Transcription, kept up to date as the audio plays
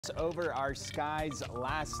Over our skies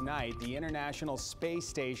last night, the International Space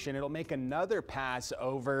Station, it'll make another pass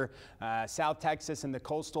over South Texas and the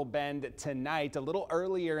coastal bend tonight. A little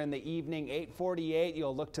earlier in the evening, 8:48,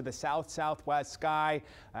 you'll look to the southwest sky,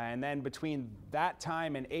 and then between that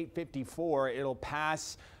time and 8:54, it'll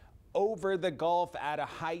pass over the Gulf at a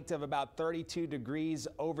height of about 32 degrees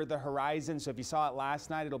over the horizon. So if you saw it last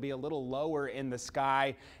night, it'll be a little lower in the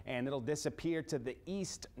sky and it'll disappear to the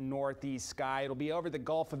east-northeast sky. It'll be over the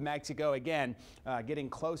Gulf of Mexico again, getting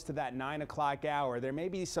close to that 9 o'clock hour. There may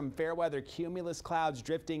be some fair weather cumulus clouds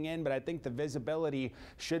drifting in, but I think the visibility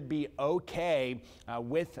should be okay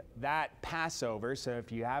with that passover. So if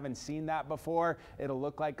you haven't seen that before, it'll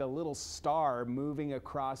look like a little star moving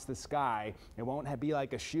across the sky. It won't be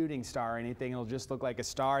like a shooting star or anything. It'll just look like a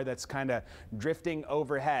star that's kind of drifting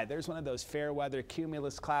overhead. There's one of those fair weather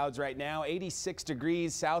cumulus clouds right now. 86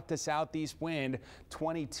 degrees south to southeast wind,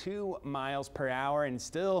 22 miles per hour, and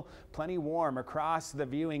still plenty warm across the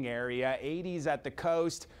viewing area. 80s at the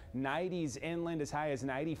coast, 90s inland, as high as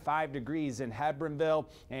 95 degrees in Hebronville.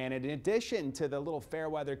 And in addition to the little fair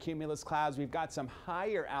weather cumulus clouds, we've got some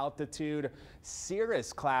higher altitude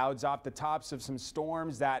cirrus clouds off the tops of some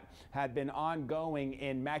storms that had been ongoing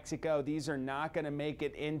in Mexico. These are not going to make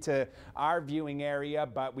it into our viewing area,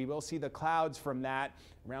 but we will see the clouds from that.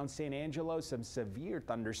 Around San Angelo, some severe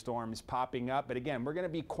thunderstorms popping up. But again, we're going to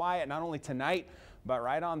be quiet not only tonight, but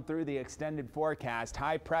right on through the extended forecast.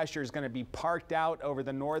 High pressure is going to be parked out over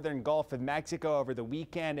the northern Gulf of Mexico over the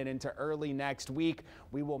weekend and into early next week.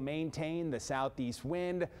 We will maintain the southeast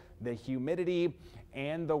wind, the humidity,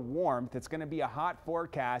 and the warmth. It's going to be a hot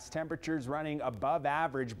forecast. Temperatures running above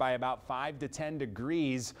average by about 5 to 10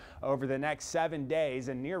 degrees over the next 7 days,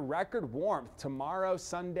 and near record warmth tomorrow,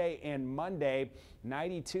 Sunday, and Monday.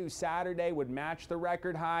 92 Saturday would match the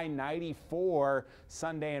record high. 94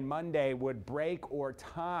 Sunday and Monday would break or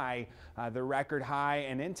tie the record high.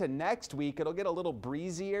 And into next week, it'll get a little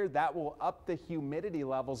breezier. That will up the humidity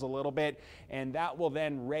levels a little bit, and that will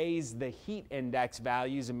then raise the heat index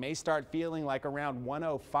values and may start feeling like around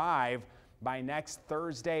 105 by next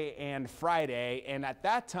Thursday and Friday. And at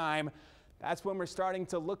that time, that's when we're starting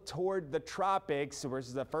to look toward the tropics.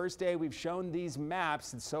 Versus the first day we've shown these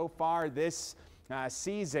maps, and so far this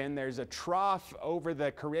season, there's a trough over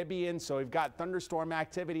the Caribbean, so we've got thunderstorm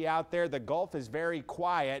activity out there. The Gulf is very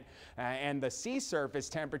quiet, and the sea surface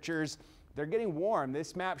temperatures, they're getting warm.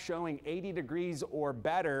 This map showing 80 degrees or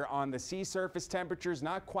better on the sea surface temperatures,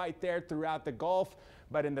 not quite there throughout the Gulf,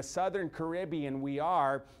 but in the southern Caribbean we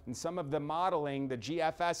are. And some of the modeling, the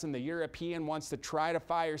GFS and the European wants to try to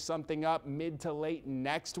fire something up mid to late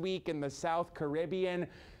next week in the South Caribbean.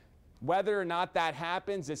 Whether or not that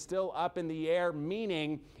happens is still up in the air,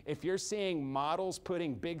 meaning if you're seeing models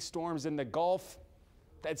putting big storms in the Gulf,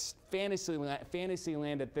 that's fantasy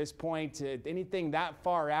land at this point. Anything that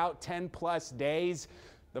far out, 10 plus days,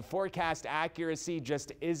 the forecast accuracy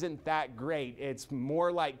just isn't that great. It's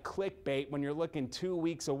more like clickbait when you're looking 2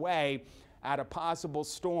 weeks away at a possible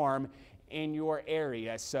storm in your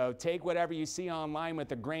area. So take whatever you see online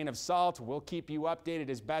with a grain of salt. We'll keep you updated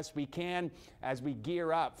as best we can as we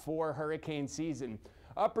gear up for hurricane season.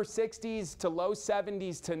 Upper 60s to low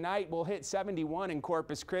 70s tonight. We'll hit 71 in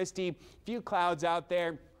Corpus Christi. Few clouds out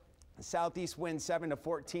there. Southeast wind 7 to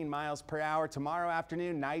 14 miles per hour. Tomorrow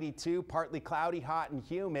afternoon, 92, partly cloudy, hot and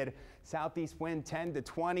humid. Southeast wind 10 to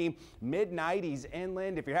 20, mid 90s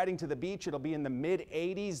inland. If you're heading to the beach, it'll be in the mid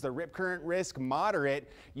 80s. The rip current risk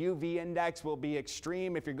moderate. UV index will be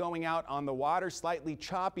extreme. If you're going out on the water, slightly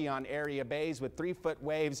choppy on area bays with 3-foot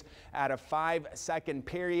waves at a 5-second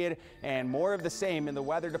period. And more of the same in the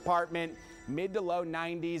weather department. Mid to low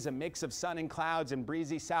 90s, a mix of sun and clouds and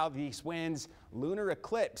breezy southeast winds. Lunar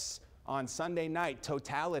eclipse on Sunday night,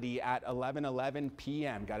 totality at 11:11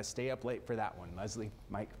 p.m. Got to stay up late for that one. Leslie,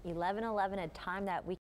 Mike. 11:11, a time that we